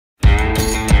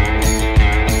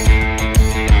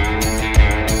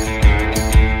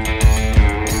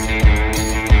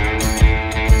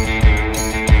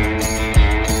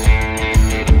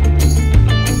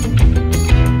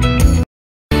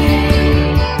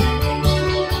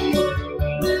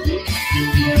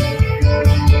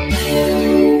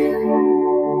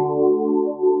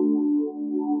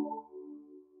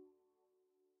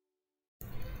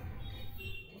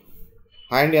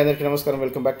Hi and namaskaram.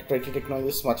 Welcome back to Trie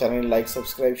Technologies. My channel like,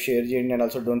 subscribe, share చేయండి and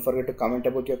also don't forget to comment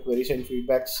about your queries and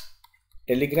feedbacks.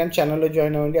 Telegram channel లో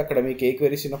join అవ్వండి. అక్కడ మీకు ఏ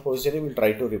queries ఉన్న post చేయండి. We'll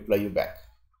try to reply you back.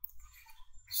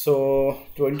 So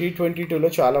 2022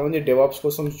 లో చాలా మంది DevOps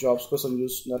కోసం జాబ్స్ కోసం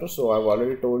చూస్తున్నారు. So I've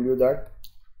already told you that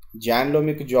John లో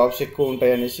మీకు జాబ్స్ ఎక్కువ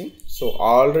ఉంటాయి అనేసి. సో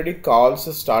ఆల్రెడీ కాల్స్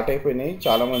స్టార్ట్ అయిపోయినాయి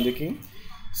చాలా మందికి.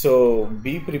 So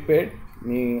be prepared.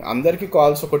 మీ అందరికీ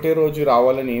కాల్స్ ఒకటే రోజు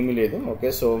రావాలని ఏమీ లేదు. Okay,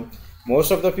 so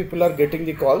most of the people are getting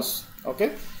the calls. Okay,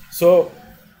 so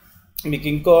మీకు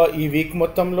ఇంకో ఈ వీక్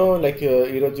మొత్తంలో లైక్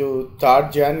ఈరోజు 3rd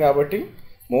జాన్ కాబట్టి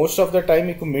మోస్ట్ ఆఫ్ ద టైం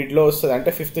మీకు మిడ్లో వస్తుంది,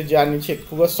 అంటే 5th జాన్ నుంచి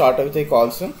ఎక్కువగా స్టార్ట్ అవుతాయి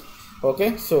calls. Okay,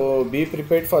 so be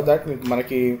prepared for that. మీకు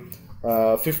మనకి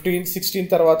 15, 16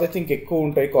 తర్వాత అయితే ఇంకెక్కువ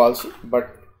ఉంటాయి కాల్స్,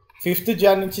 బట్ 5th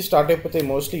జాన్ నుంచి స్టార్ట్ అయిపోతాయి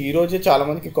మోస్ట్లీ. ఈరోజే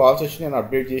చాలామందికి కాల్స్ వచ్చి నేను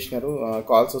అప్డేట్ చేసినారు,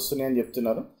 కాల్స్ వస్తున్నాయి అని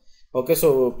చెప్తున్నారు. Okay, so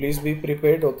please be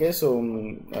prepared. Okay, so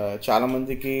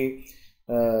చాలామందికి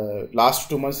లాస్ట్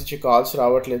 2 months నుంచి కాల్స్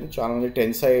రావట్లేదు. చాలామంది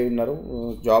టెన్స్ అయి ఉన్నారు,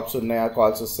 జాబ్స్ ఉన్నాయా,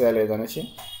 కాల్స్ వస్తాయా లేదనేసి.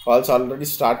 కాల్స్ ఆల్రెడీ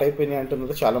స్టార్ట్ అయిపోయినాయి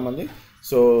అంటున్నారు చాలామంది.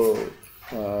 సో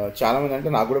చాలామంది అంటే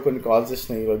నాకు కూడా కొన్ని కాల్స్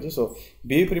వస్తున్నాయి ఈరోజు. So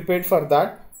be prepared for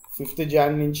that. 5th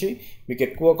John నుంచి మీకు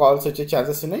ఎక్కువ కాల్స్ వచ్చే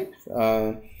ఛాన్సెస్ ఉన్నాయి.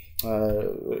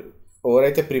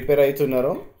 ఎవరైతే ప్రిపేర్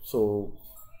అవుతున్నారో సో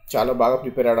చాలా బాగా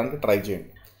ప్రిపేర్ అవ్వడానికి ట్రై చేయండి.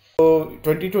 సో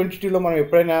 2022లో మనం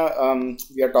ఎప్పుడైనా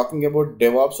we are talking about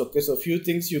DevOps. Okay, so few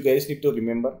things you guys need to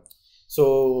remember. So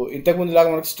ఇంతకుముందు లాగా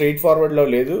మనకు స్ట్రైట్ ఫార్వర్డ్లో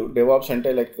లేదు డెవాప్స్ అంటే.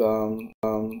 Like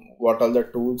what all the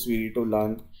tools we need to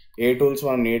learn, A tools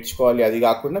మనం నేర్చుకోవాలి, అది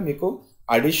కాకుండా మీకు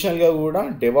అడిషనల్గా కూడా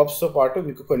డెవాప్స్తో పాటు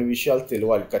మీకు కొన్ని విషయాలు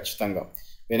తెలియాలి ఖచ్చితంగా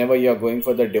whenever you are going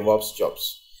for the DevOps jobs.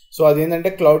 So అదేంటంటే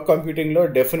cloud కంప్యూటింగ్లో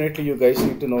definitely you guys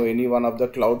need to know any one of the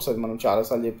clouds. అది మనం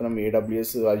చాలాసార్లు చెప్పినాం,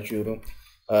 AWS, Azure,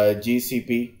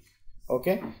 GCP.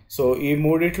 Okay, so ఈ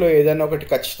మూడిట్లో ఏదైనా ఒకటి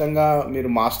ఖచ్చితంగా మీరు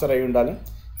మాస్టర్ అయి ఉండాలి.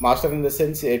 Master in the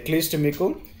sense at least మీకు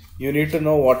you need to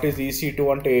know what is EC2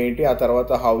 అంటే ఏంటి, ఆ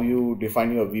తర్వాత how you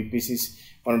define your VPCs,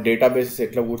 మనం డేటాబేసెస్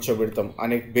ఎట్లా కూర్చోబెడతాం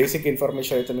అనే బేసిక్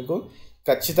ఇన్ఫర్మేషన్ అయితే మీకు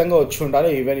ఖచ్చితంగా వచ్చి ఉండాలి,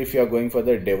 even if you are going for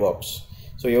the DevOps.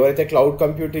 So ఎవరైతే క్లౌడ్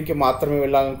కంప్యూటింగ్కి మాత్రమే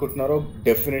వెళ్ళాలనుకుంటున్నారో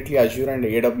definitely Azure and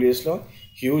AWSలో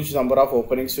huge number of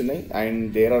openings ఉన్నాయి, and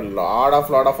there are lot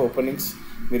of openings.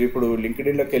 మీరు ఇప్పుడు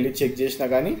లింక్డ్ఇన్లోకి వెళ్ళి చెక్ చేసినా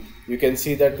కానీ you can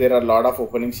see that there are lot of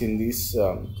openings in these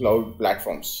cloud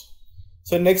platforms.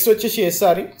 So next వచ్చేసి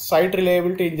SRE, site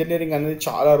reliability engineering అనేది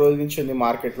చాలా రోజుల నుంచి ఉంది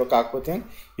మార్కెట్లో. కాకపోతే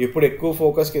ఇప్పుడు ఎక్కువ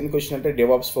ఫోకస్కి ఎందుకు వచ్చిందంటే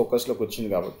డెవాప్స్ ఫోకస్లోకి వచ్చింది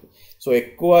కాబట్టి. సో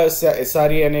ఎక్కువ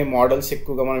SRE అనే మోడల్స్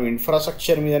ఎక్కువగా మనం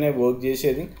ఇన్ఫ్రాస్ట్రక్చర్ మీదనే వర్క్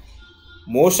చేసేది.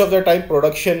 Most of the time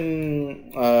production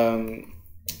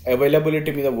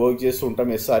availability మీద వర్క్ చేస్తూ ఉంటాం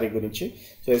SRE గురించి.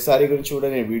 సో SRE గురించి కూడా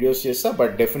నేను వీడియోస్ చేస్తాను,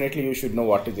 but definitely you should know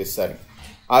what is SRE.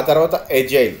 ఆ తర్వాత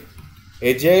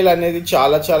ఎజైల్ అనేది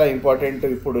చాలా ఇంపార్టెంట్.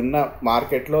 ఇప్పుడున్న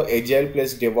మార్కెట్లో ఎజైల్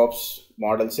ప్లస్ డెవాప్స్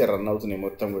మోడల్సే రన్ అవుతున్నాయి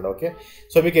మొత్తం కూడా. ఓకే,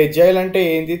 సో మీకు ఎజైల్ అంటే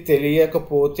ఏంది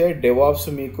తెలియకపోతే డెవాప్స్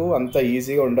మీకు అంత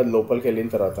ఈజీగా ఉండదు. లోపలికి వెళ్ళిన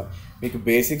తర్వాత మీకు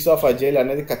బేసిక్స్ ఆఫ్ అజైల్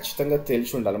అనేది ఖచ్చితంగా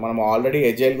తెలిసి ఉండాలి. మనం ఆల్రెడీ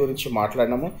ఎజైల్ గురించి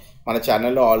మాట్లాడినాము, మన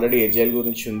ఛానల్లో ఆల్రెడీ ఎజైల్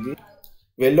గురించి ఉంది,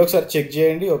 వెళ్ళి ఒకసారి చెక్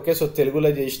చేయండి. ఓకే, సో తెలుగులో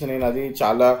చేసిన నేను అది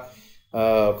చాలా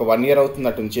ఒక 1 year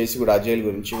అవుతున్నట్టు చేసి కూడా అజైల్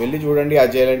గురించి వెళ్ళి చూడండి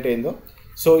అజైల్ అంటే ఏందో.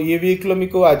 సో ఈ వీక్లో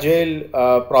మీకు అజైల్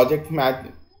ప్రాజెక్ట్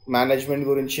మేనేజ్మెంట్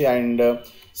గురించి, అండ్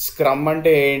స్క్రమ్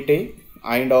అంటే ఏంటి,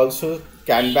 అండ్ ఆల్సో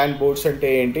క్యాన్బాన్ బోర్డ్స్ అంటే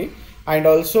ఏంటి, అండ్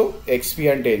ఆల్సో XP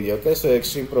అంటే ఏంటి. ఓకే, సో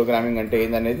ఎక్స్ట్రీమ్ ప్రోగ్రామింగ్ అంటే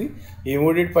ఏంది అనేది ఈ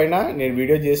మూడింటి పైన నేను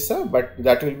వీడియో చేస్తాను, but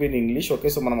that will be in English. Okay,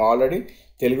 so మనం ఆల్రెడీ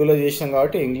తెలుగులో చేసినాం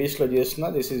కాబట్టి ఇంగ్లీష్లో చేస్తున్నా.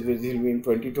 This will be in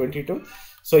 2022.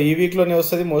 So ఈ వీక్లోనే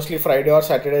వస్తుంది, mostly Friday or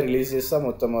Saturday release చేస్తాను.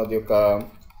 మొత్తం అది ఒక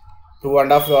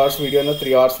 2.5 hours వీడియోనో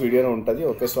 3 hours వీడియోనో ఉంటుంది.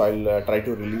 Okay, so I will try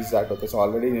to release that. Okay, so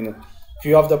already నేను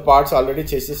few of the parts already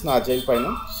చేసేసిన అజైల్ పైన.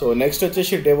 సో నెక్స్ట్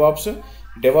వచ్చేసి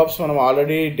డెవాప్స్ మనం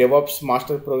ఆల్రెడీ డెవాప్స్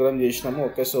మాస్టర్ ప్రోగ్రామ్ చేసినాము.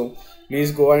 Okay, so please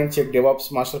go and check DevOps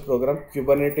master programme.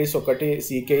 Kubernetes ఒకటి,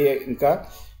 CKS ఇంకా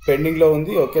పెండింగ్లో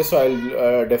ఉంది. Okay, so I will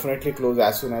definitely close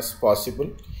as soon as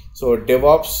possible. So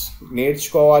DevOps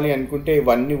నేర్చుకోవాలి అనుకుంటే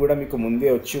ఇవన్నీ కూడా మీకు ముందే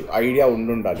వచ్చి ఐడియా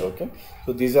ఉండాలి. Okay, so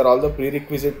these are all the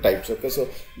ప్రీరిక్విజిట్ types. Okay, so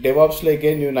డెవాప్స్లో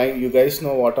again you guys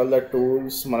know what all the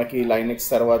tools. మనకి లైనెక్స్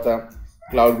తర్వాత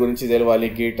క్లౌడ్ గురించి తెలియాలి,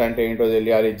 గిట్ అంటే ఏంటో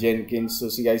తెలియాలి, జెన్కిన్స్,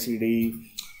 CI/CD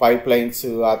పైప్లైన్స్,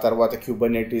 ఆ తర్వాత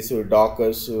Kubernetes,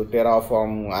 Dockers,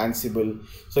 Terraform, Ansible.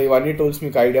 So ఇవన్నీ టూల్స్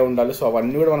మీకు ఐడియా ఉండాలి. సో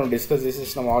అవన్నీ కూడా మనం discuss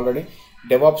చేసేసినాం already.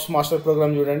 DevOps master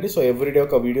programme చూడండి. సో ఎవ్రీడే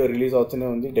ఒక వీడియో రిలీజ్ అవుతూనే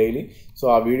ఉంది డైలీ. సో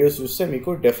ఆ వీడియోస్ చూస్తే మీకు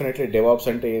డెఫినెట్లీ డెవాప్స్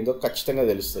అంటే ఏందో ఖచ్చితంగా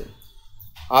తెలుస్తుంది.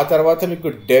 ఆ తర్వాత మీకు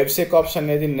DevSecOps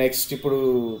అనేది నెక్స్ట్ ఇప్పుడు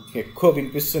ఎక్కువ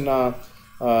వినిపిస్తున్న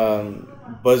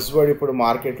బజ్వర్డ్ ఇప్పుడు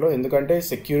మార్కెట్లో. ఎందుకంటే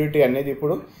సెక్యూరిటీ అనేది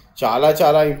ఇప్పుడు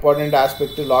చాలా ఇంపార్టెంట్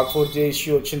ఆస్పెక్ట్. Log4j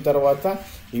ఇష్యూ వచ్చిన తర్వాత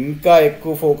ఇంకా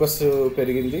ఎక్కువ ఫోకస్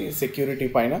పెరిగింది సెక్యూరిటీ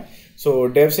పైన. సో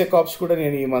DevSecOps కూడా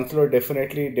నేను ఈ మంత్లో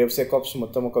డెఫినెట్లీ DevSecOps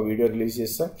మొత్తం ఒక వీడియో రిలీజ్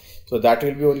చేస్తాను. So that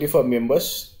will be only for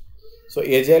members. So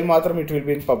Agile మాత్రం it will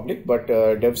be in public, but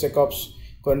DevSecOps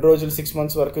కొన్ని రోజులు 6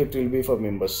 months వరకు it will be for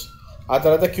members. ఆ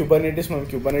తర్వాత Kubernetes, మనం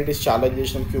Kubernetes చాలా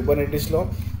చేసినాం. Kubernetes-లో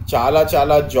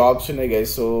చాలా జాబ్స్ ఉన్నాయి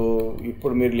గైస్. సో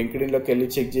ఇప్పుడు మీరు లింక్డ్ఇన్లోకి వెళ్ళి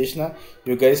చెక్ చేసిన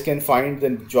you guys can find the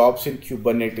jobs in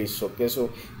Kubernetes. Okay, so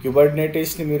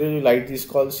Kubernetesని మీరు లైట్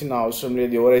తీసుకోవాల్సిన అవసరం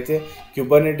లేదు. ఎవరైతే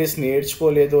Kubernetes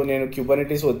నేర్చుకోలేదో, నేను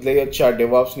Kubernetes వదిలేయొచ్చు ఆ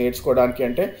DevOps నేర్చుకోవడానికి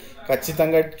అంటే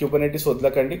ఖచ్చితంగా Kubernetes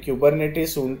వదలకండి.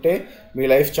 Kubernetes ఉంటే మీ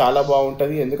లైఫ్ చాలా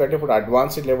బాగుంటుంది, ఎందుకంటే ఇప్పుడు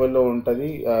అడ్వాన్స్డ్ లెవెల్లో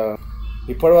ఉంటుంది.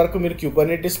 ఇప్పటి వరకు మీరు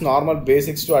Kubernetes normal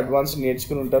basics to advance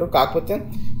నేర్చుకుని ఉంటారు, కాకపోతే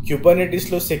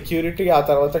Kubernetesలో సెక్యూరిటీ ఆ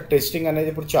తర్వాత టెస్టింగ్ అనేది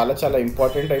ఇప్పుడు చాలా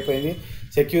ఇంపార్టెంట్ అయిపోయింది.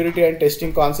 సెక్యూరిటీ అండ్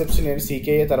టెస్టింగ్ కాన్సెప్ట్స్ నేను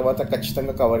CKA తర్వాత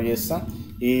ఖచ్చితంగా కవర్ చేస్తాను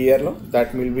ఈ ఇయర్లో.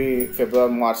 That will be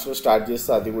February Marchలో start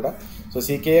చేస్తా అది కూడా. సో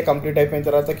CKA కంప్లీట్ అయిపోయిన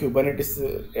తర్వాత Kubernetes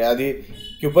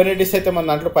అయితే మన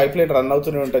దాంట్లో పైప్ లైన్ రన్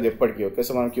అవుతూనే ఉంటుంది ఎప్పటికీ. ఓకే,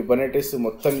 సో మనం Kubernetes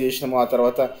మొత్తం చేసినాము, ఆ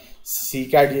తర్వాత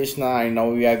CCAT చేసిన, and now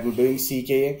we are doing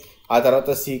CKA, ఆ తర్వాత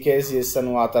CKS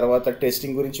చేస్తాను, ఆ తర్వాత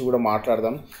టెస్టింగ్ గురించి కూడా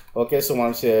మాట్లాడదాం. ఓకే, సో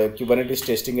మనం Kubernetes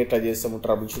టెస్టింగ్ ఎట్లా చేస్తాము,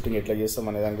 ట్రబుల్ షూటింగ్ ఎట్లా చేస్తాం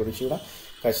అనే దాని గురించి కూడా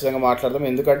ఖచ్చితంగా మాట్లాడదాం,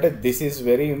 ఎందుకంటే this is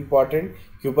very important.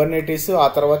 Kubernetes ఆ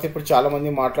తర్వాత ఇప్పుడు చాలామంది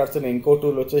మాట్లాడుతున్న ఇంకో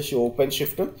టూల్ వచ్చేసి ఓపెన్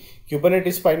షిఫ్ట్.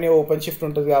 Kubernetes పైనే ఓపెన్ షిఫ్ట్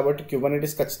ఉంటుంది కాబట్టి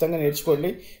Kubernetes ఖచ్చితంగా నేర్చుకోండి.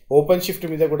 ఓపెన్ షిఫ్ట్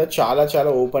మీద కూడా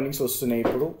చాలా ఓపెనింగ్స్ వస్తున్నాయి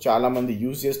ఇప్పుడు, చాలామంది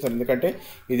యూజ్ చేస్తున్నారు, ఎందుకంటే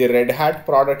ఇది రెడ్ హ్యాట్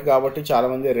ప్రోడక్ట్ కాబట్టి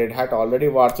చాలామంది రెడ్ హ్యాట్ ఆల్రెడీ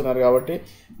వాడుతున్నారు కాబట్టి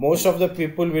most of the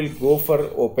people will go for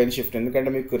open shift,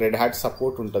 ఎందుకంటే మీకు రెడ్ హ్యాట్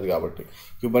సపోర్ట్ ఉంటుంది కాబట్టి.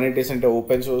 Kubernetes అంటే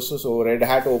open source, so red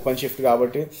hat open shift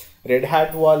కాబట్టి రెడ్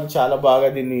హ్యాట్ వాళ్ళు చాలా బాగా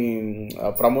దీన్ని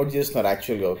ప్రమోట్ చేస్తున్నారు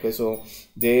యాక్చువల్గా. Okay, so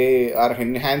they are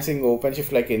enhancing open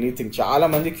shift like anything.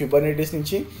 చాలామంది Kubernetes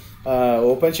నుంచి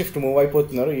ఓపెన్ షిఫ్ట్ మూవ్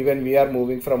అయిపోతున్నారు. Even we're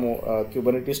moving from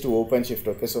Kubernetes to open shift.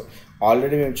 Okay, so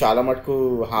already మేము చాలా మటుకు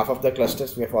half of the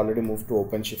clusters we have already move to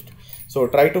open shift. So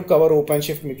try to cover open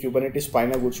shift. Me Kubernetes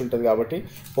పైన కూర్చుంటుంది కాబట్టి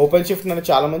open shift నన్ను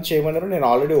చాలామంది చేయమన్నారు. నేను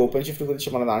ఆల్రెడీ ఓపెన్ షిఫ్ట్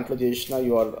గురించి మన దాంట్లో చేసిన.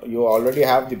 You already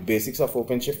have the basics of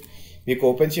open shift. మీకు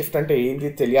ఓపెన్ షిఫ్ట్ అంటే ఏంటి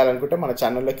తెలియాలనుకుంటే మన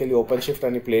ఛానల్లోకి వెళ్ళి ఓపెన్ షిఫ్ట్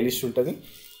అని ప్లేలిస్ట్ ఉంటుంది,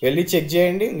 వెళ్ళి చెక్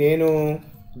చేయండి. నేను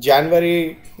జనవరి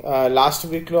లాస్ట్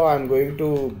వీక్లో I'm going to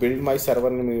build my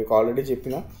సర్వర్ని మీకు ఆల్రెడీ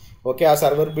చెప్పిన. ఓకే, ఆ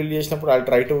సర్వర్ బిల్డ్ చేసినప్పుడు I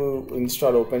try to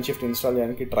install open shift install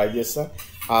చేయడానికి ట్రై చేస్తాం.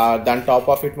 దాని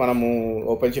టాప్ ఆఫ్ ఇట్ మనము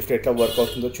ఓపెన్ షిఫ్ట్ ఎట్లా వర్క్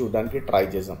అవుతుందో చూడడానికి ట్రై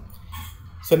చేద్దాం.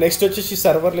 సో నెక్స్ట్ వచ్చేసి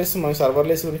సర్వర్లెస్. మనం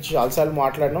సర్వర్లెస్ గురించి చాలాసార్లు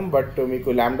మాట్లాడినాం, బట్ మీకు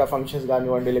ల్యాండా ఫంక్షన్స్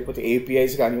కానివ్వండి, లేకపోతే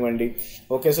APIs కానివ్వండి.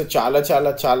 ఓకే, సో చాలా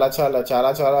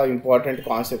ఇంపార్టెంట్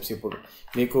కాన్సెప్ట్స్ ఇప్పుడు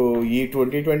మీకు ఈ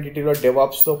 2022లో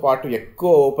DevOpsతో పాటు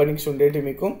ఎక్కువ ఓపెనింగ్స్ ఉండేవి.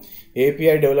 మీకు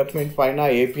API డెవలప్మెంట్ పైన,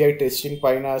 API టెస్టింగ్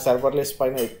పైన, సర్వర్లెస్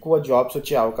పైన ఎక్కువ జాబ్స్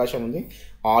వచ్చే అవకాశం ఉంది.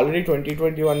 ఆల్రెడీ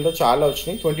 2021లో చాలా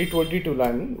వచ్చినాయి. 2022లో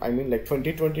లైక్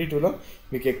 2022లో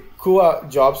మీకు ఎక్కువ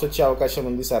జాబ్స్ వచ్చే అవకాశం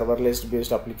ఉంది సర్వర్లెస్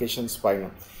బేస్డ్ అప్లికేషన్స్ పైన.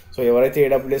 సో ఎవరైతే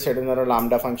AWS సైడ్ ఉన్నారో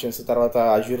లాంబ్డా ఫంక్షన్స్, తర్వాత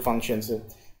Azure ఫంక్షన్స్,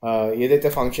 ఏదైతే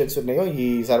ఫంక్షన్స్ ఉన్నాయో ఈ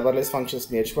సర్వర్లెస్ ఫంక్షన్స్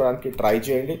నేర్చుకోవడానికి ట్రై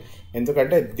చేయండి,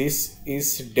 ఎందుకంటే this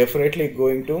is definitely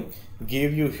going to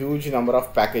give you huge number of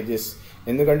packages.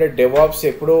 ఎందుకంటే DevOps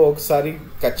ఎప్పుడో ఒకసారి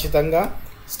ఖచ్చితంగా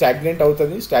స్టాగ్నెంట్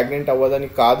అవుతుంది, స్టాగ్నెంట్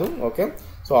అవ్వదని కాదు. Okay,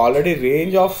 so already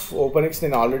range of openings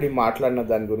నేను ఆల్రెడీ మాట్లాడిన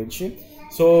దాని గురించి.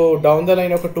 సో డౌన్ ద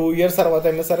లైన్ ఒక 2 years తర్వాత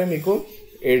అయినా సరే మీకు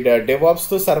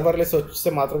DevOpsతో సర్వర్లెస్ వస్తే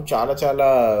మాత్రం చాలా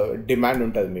డిమాండ్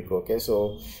ఉంటుంది మీకు. Okay, so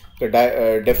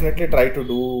definitely try to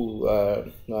do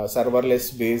serverless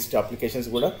based applications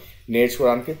కూడా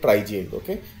నేర్చుకోవడానికి ట్రై చేయండి.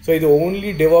 ఓకే, సో ఇది only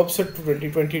DevOps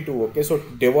 2022. Okay, so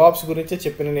DevOps గురించే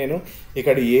చెప్పిన నేను,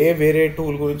 ఇక్కడ ఏ వేరే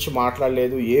టూల్ గురించి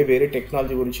మాట్లాడలేదు, ఏ వేరే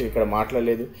టెక్నాలజీ గురించి ఇక్కడ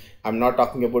మాట్లాడలేదు. I'm not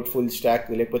talking about full stock,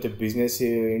 లేకపోతే business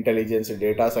intelligence,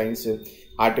 data science,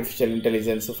 artificial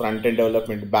intelligence, front end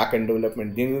development, back end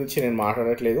development, దీని గురించి నేను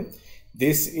మాట్లాడట్లేదు.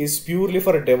 This is purely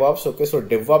for DevOps. Okay, so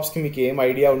DevOpsకి మీకు ఏం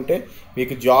ఐడియా ఉంటే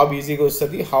మీకు జాబ్ ఈజీగా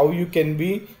వస్తుంది. How you can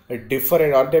be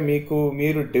different అంటే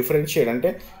మీరు డిఫరెన్షియేట్ అంటే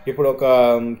ఇప్పుడు ఒక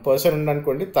పర్సన్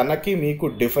ఉందనుకోండి, తనకి మీకు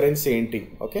డిఫరెన్స్ ఏంటి.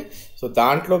 ఓకే, సో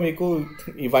దాంట్లో మీకు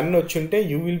ఇవన్నీ వచ్చుంటే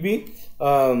యూ విల్ బీ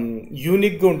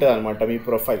యూనిక్గా ఉంటుంది అనమాట మీ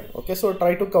profile. Okay, so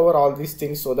try to cover all these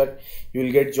things so that you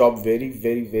will get job very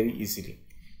easily.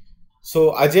 So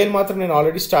Agile మాత్రం నేను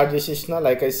ఆల్రెడీ స్టార్ట్ చేసేసిన.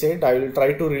 Like I said, I will try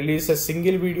to release a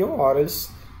single video or else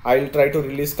I will try to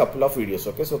release couple of videos.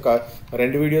 Okay, so ఒక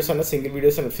 2 videos అన్న single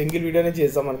వీడియోనే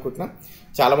చేద్దాం అనుకుంటున్నా.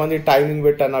 చాలామంది timing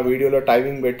పెట్టండి, ఆ వీడియోలో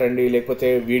టైమింగ్ పెట్టండి,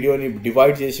 లేకపోతే వీడియోని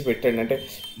డివైడ్ చేసి పెట్టండి, అంటే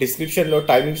డిస్క్రిప్షన్లో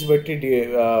టైమింగ్స్ పెట్టి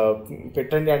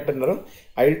పెట్టండి అంటున్నారు.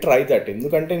 ఐ విల్ ట్రై దట్,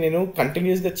 ఎందుకంటే నేను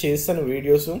కంటిన్యూస్గా చేస్తాను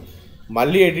వీడియోస్.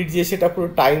 మళ్ళీ ఎడిట్ చేసేటప్పుడు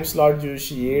టైం స్లాట్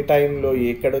చూసి ఏ టైంలో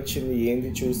ఎక్కడొచ్చింది ఏంది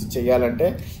చూసి చేయాలంటే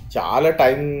చాలా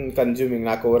టైం కన్జ్యూమింగ్.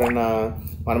 నాకు ఎవరైనా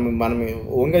మనం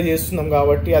ఓన్గా చేస్తున్నాం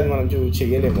కాబట్టి అది మనం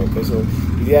చేయలేము. ఓకే, సో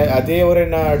ఇది అదే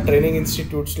ఎవరైనా ట్రైనింగ్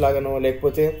ఇన్స్టిట్యూట్స్ లాగానో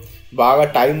లేకపోతే బాగా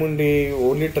టైం ఉండి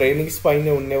ఓన్లీ ట్రైనింగ్స్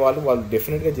పైనే ఉండేవాళ్ళు వాళ్ళు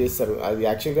డెఫినెట్గా చేస్తారు. అది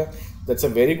యాక్చువల్గా that's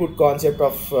a very good concept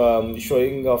of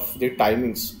showing of the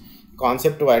timings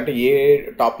concept. అంటే ఏ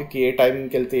టాపిక్ ఏ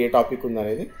టైంకి వెళ్తే ఏ టాపిక్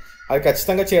ఉందనేది అది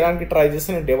ఖచ్చితంగా చేయడానికి ట్రై చేస్తే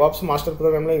నేను డెవాప్స్ మాస్టర్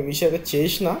ప్రోగ్రామ్లో ఇనిషియల్గా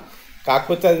చేసిన,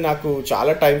 కాకపోతే అది నాకు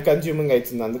చాలా టైం కన్జ్యూమింగ్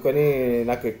అవుతుంది. అందుకని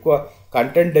నాకు ఎక్కువ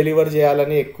కంటెంట్ డెలివర్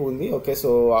చేయాలని ఎక్కువ ఉంది. ఓకే, సో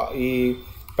ఈ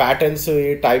ప్యాటర్న్స్ ఈ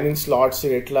టైమింగ్ స్లాట్స్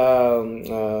ఎట్లా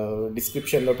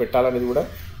డిస్క్రిప్షన్లో పెట్టాలనేది కూడా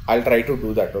I will try to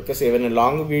do that. Okay, so ఏమైనా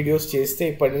లాంగ్ వీడియోస్ చేస్తే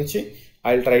ఇప్పటి నుంచి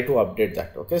I will try to update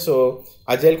that. Okay, so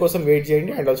agile కోసం వెయిట్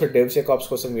చేయండి అండ్ ఆల్సో DevSecOps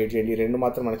కోసం వెయిట్ చేయండి. ఈ రెండు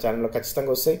మాత్రం మన ఛానల్లో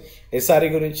ఖచ్చితంగా వస్తాయి. SRE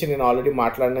గురించి నేను ఆల్రెడీ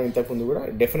మాట్లాడిన ఇంతకుముందు కూడా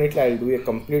definitely I will do a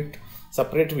complete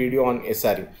separate video on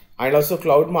SRE and also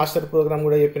cloud master programme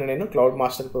కూడా చెప్పిన నేను. క్లౌడ్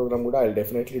మాస్టర్ ప్రోగ్రామ్ కూడా I will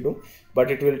definitely do, but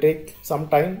it will take some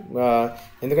time.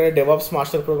 ఎందుకంటే DevOps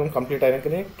master programme complete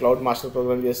అయినాకనే cloud master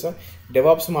programme చేస్తాను.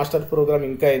 DevOps master programme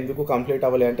ఇంకా ఎందుకు complete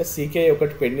అవ్వాలి అంటే CKS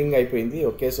ఒకటి పెండింగ్ అయిపోయింది.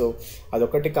 ఓకే, సో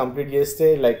అదొకటి కంప్లీట్ చేస్తే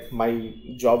like my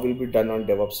job will be done on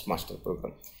DevOps master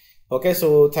programme. Okay, so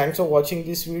thanks for watching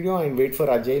this video and wait for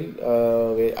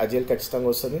agile ఖచ్చితంగా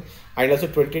వస్తుంది. And also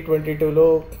 2022లో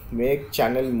make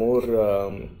channel more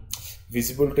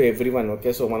visible to every one.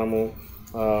 Okay, so మనము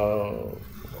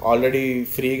already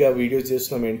ఫ్రీగా videos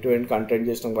చేస్తున్నాం, end to end content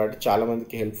చేస్తున్నాం కాబట్టి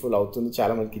చాలామందికి helpful అవుతుంది,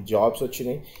 చాలామందికి జాబ్స్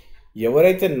వచ్చినాయి.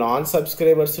 ఎవరైతే నాన్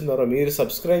సబ్స్క్రైబర్స్ ఉన్నారో మీరు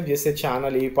సబ్స్క్రైబ్ చేసే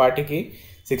ఛానల్ ఈ పాటికి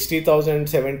 60,000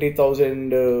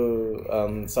 70,000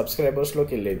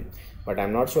 సబ్స్క్రైబర్స్లోకి వెళ్ళేది. But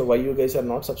I'm not sure why you guys are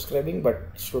not subscribing, but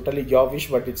it's totally your wish,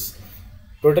 but it's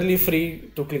totally free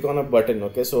to click on a button.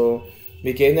 Okay, so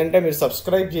మీకు ఏంటంటే మీరు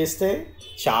సబ్స్క్రైబ్ చేస్తే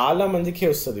చాలా మందికి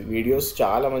వస్తుంది, వీడియోస్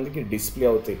చాలా మందికి డిస్ప్లే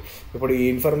అవుతాయి. ఇప్పుడు ఈ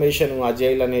ఇన్ఫర్మేషన్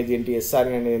అజైల్ అనేది ఏంటి,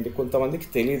 SRE అనేది ఏంటి కొంతమందికి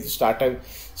తెలియదు.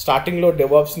 స్టార్టింగ్లో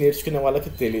డెవాప్స్ నేర్చుకునే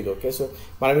వాళ్ళకి తెలియదు. ఓకే, సో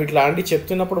మనం ఇట్లాంటివి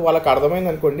చెప్తున్నప్పుడు వాళ్ళకి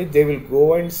అర్థమైంది అనుకోండి, they will go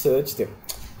and search them.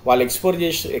 వాళ్ళు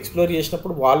ఎక్స్ప్లోర్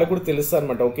చేసినప్పుడు వాళ్ళకు కూడా తెలుస్తుంది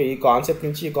అనమాట. ఓకే, ఈ కాన్సెప్ట్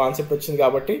నుంచి ఈ కాన్సెప్ట్ వచ్చింది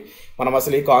కాబట్టి మనం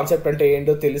అసలు ఈ కాన్సెప్ట్ అంటే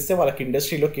ఏంటో తెలిస్తే వాళ్ళకి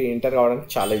ఇండస్ట్రీలోకి ఎంటర్ కావడానికి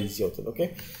చాలా ఈజీ అవుతుంది. Okay,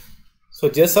 so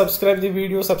just subscribe the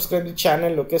video, subscribe the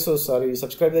channel. Okay, so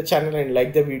subscribe the channel and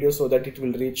like the video so that it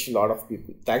will reach a lot of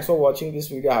people. Thanks for watching this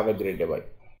video. Have a great day.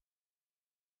 Bye.